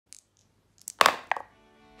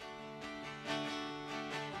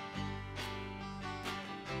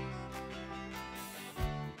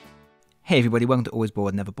Hey everybody, welcome to Always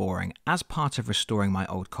Bored, Never Boring. As part of restoring my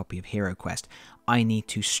old copy of HeroQuest, I need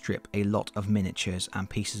to strip a lot of miniatures and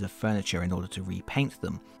pieces of furniture in order to repaint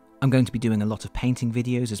them. I'm going to be doing a lot of painting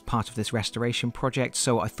videos as part of this restoration project,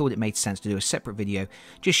 so I thought it made sense to do a separate video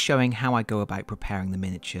just showing how I go about preparing the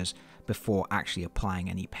miniatures before actually applying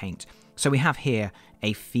any paint. So we have here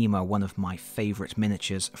a femur, one of my favourite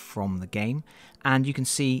miniatures from the game, and you can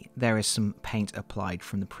see there is some paint applied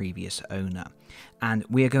from the previous owner. And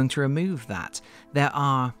we are going to remove that. There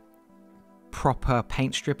are proper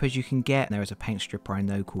paint strippers you can get. There is a paint stripper I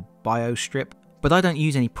know called BioStrip, but I don't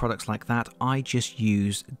use any products like that. I just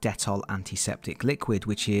use Dettol antiseptic liquid,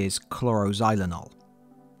 which is chloroxylenol.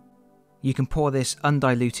 You can pour this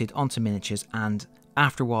undiluted onto miniatures, and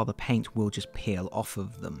after a while the paint will just peel off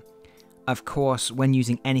of them. Of course, when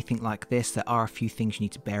using anything like this, there are a few things you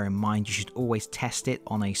need to bear in mind. You should always test it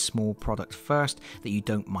on a small product first that you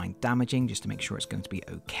don't mind damaging, just to make sure it's going to be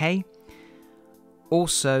okay.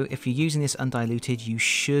 Also, if you're using this undiluted, you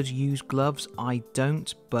should use gloves. I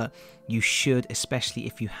don't, but you should, especially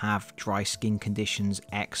if you have dry skin conditions,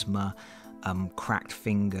 eczema, cracked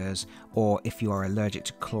fingers, or if you are allergic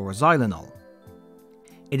to chloroxylenol.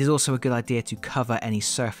 It is also a good idea to cover any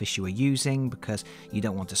surface you are using, because you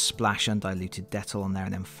don't want to splash undiluted Dettol on there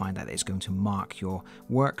and then find out that it's going to mark your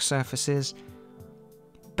work surfaces.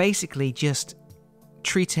 Basically, just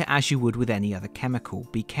treat it as you would with any other chemical.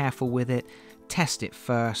 Be careful with it, test it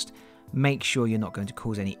first, make sure you're not going to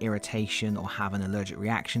cause any irritation or have an allergic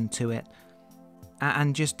reaction to it,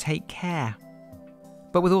 and just take care.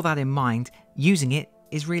 But with all that in mind, using it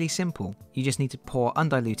is really simple. You just need to pour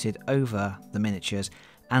undiluted over the miniatures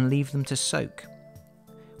and leave them to soak.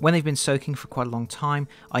 When they've been soaking for quite a long time,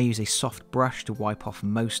 I use a soft brush to wipe off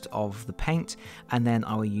most of the paint, and then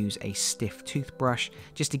I will use a stiff toothbrush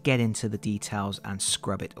just to get into the details and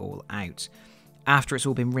scrub it all out. After it's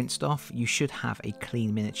all been rinsed off, you should have a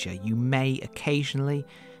clean miniature. You may occasionally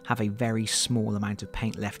have a very small amount of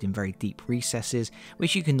paint left in very deep recesses,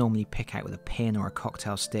 which you can normally pick out with a pin or a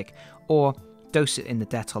cocktail stick, or dose it in the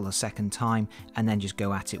Dettol a second time and then just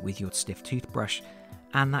go at it with your stiff toothbrush,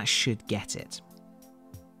 and that should get it.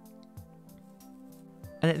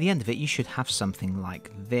 And at the end of it, you should have something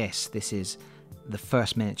like this. This is the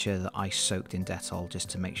first miniature that I soaked in Dettol just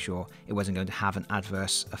to make sure it wasn't going to have an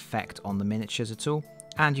adverse effect on the miniatures at all.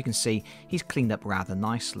 And you can see he's cleaned up rather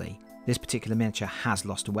nicely. This particular miniature has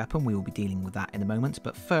lost a weapon. We will be dealing with that in a moment.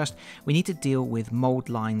 But first, we need to deal with mould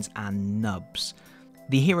lines and nubs.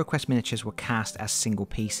 The HeroQuest miniatures were cast as single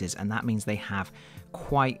pieces, and that means they have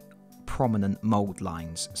quite prominent mould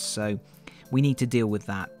lines. So we need to deal with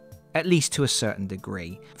that, at least to a certain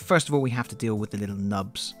degree. First of all, we have to deal with the little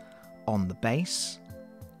nubs on the base,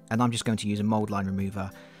 and I'm just going to use a mould line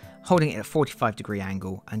remover, holding it at a 45-degree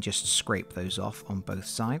angle, and just scrape those off on both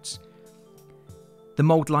sides. The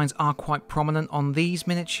mould lines are quite prominent on these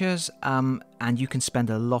miniatures, and you can spend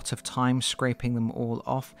a lot of time scraping them all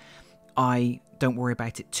off. I don't worry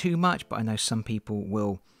about it too much, but I know some people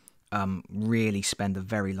will really spend a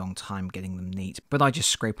very long time getting them neat. But I just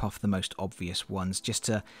scrape off the most obvious ones just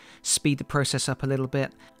to speed the process up a little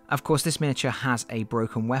bit. Of course, this miniature has a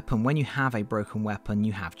broken weapon. When you have a broken weapon,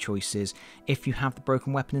 you have choices. If you have the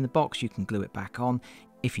broken weapon in the box, you can glue it back on.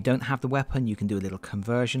 If you don't have the weapon, you can do a little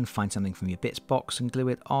conversion, find something from your bits box and glue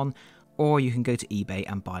it on. Or you can go to eBay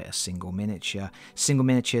and buy a single miniature. Single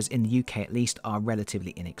miniatures, in the UK at least, are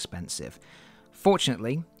relatively inexpensive.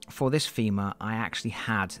 Fortunately, for this femur, I actually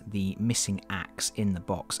had the missing axe in the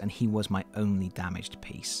box, and he was my only damaged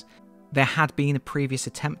piece. There had been a previous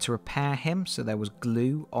attempt to repair him, so there was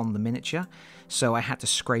glue on the miniature, so I had to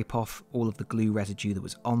scrape off all of the glue residue that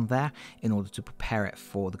was on there in order to prepare it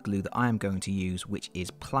for the glue that I am going to use, which is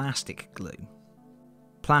plastic glue.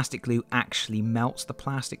 Plastic glue actually melts the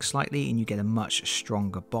plastic slightly, and you get a much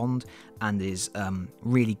stronger bond, and is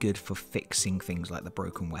really good for fixing things like the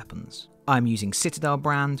broken weapons. I'm using Citadel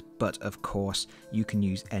brand, but of course you can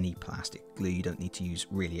use any plastic glue. You don't need to use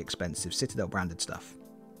really expensive Citadel branded stuff.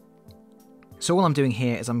 So all I'm doing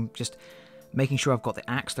here is I'm just making sure I've got the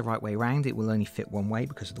axe the right way around. It will only fit one way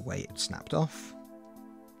because of the way it snapped off.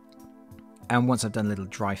 And once I've done a little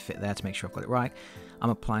dry fit there to make sure I've got it right,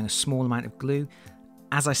 I'm applying a small amount of glue.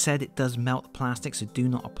 As I said, it does melt the plastic, so do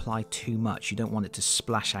not apply too much. You don't want it to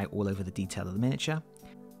splash out all over the detail of the miniature.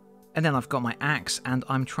 And then I've got my axe, and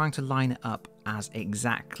I'm trying to line it up as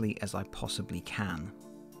exactly as I possibly can.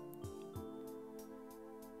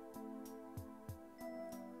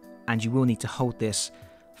 And you will need to hold this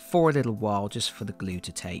for a little while just for the glue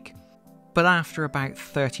to take. But after about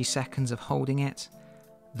 30 seconds of holding it,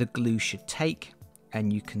 the glue should take,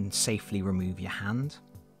 and you can safely remove your hand.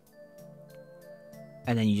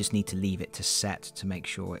 and then you just need to leave it to set to make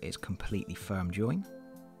sure it's completely firm join.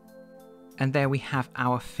 And there we have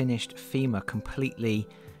our finished femur, completely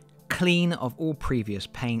clean of all previous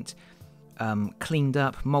paint, cleaned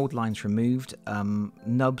up, mold lines removed,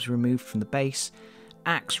 nubs removed from the base,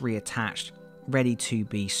 axe reattached, ready to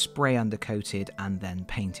be spray undercoated and then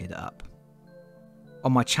painted up.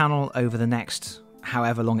 On my channel over the next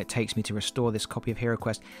however long it takes me to restore this copy of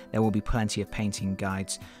HeroQuest, there will be plenty of painting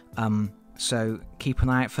guides, so keep an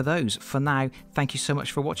eye out for those. For now, thank you so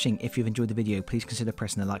much for watching. If you've enjoyed the video, please consider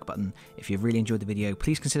pressing the like button. If you've really enjoyed the video,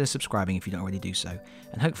 please consider subscribing if you don't already do so,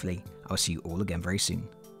 and hopefully I'll see you all again very soon.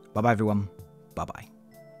 Bye bye everyone, bye bye.